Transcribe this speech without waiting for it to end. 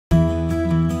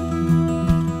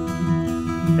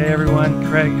Hey everyone,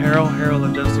 Craig Harrell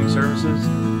Adjusting Services.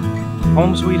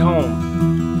 Home sweet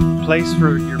home. Place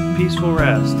for your peaceful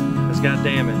rest has got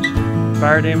damage.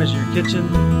 Fire damage in your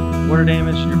kitchen, water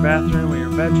damage in your bathroom or your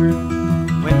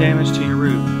bedroom, wind damage to your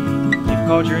roof. You've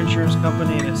called your insurance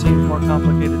company and it seems more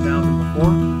complicated now than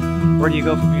before. Where do you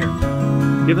go from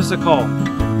here? Give us a call.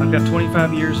 I've got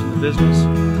 25 years in the business.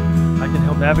 I can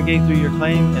help navigate through your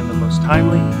claim in the most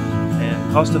timely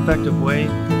and cost-effective way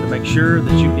to make sure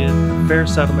that you get a fair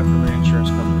settlement from your insurance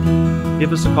company.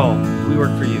 Give us a call. We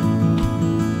work for you.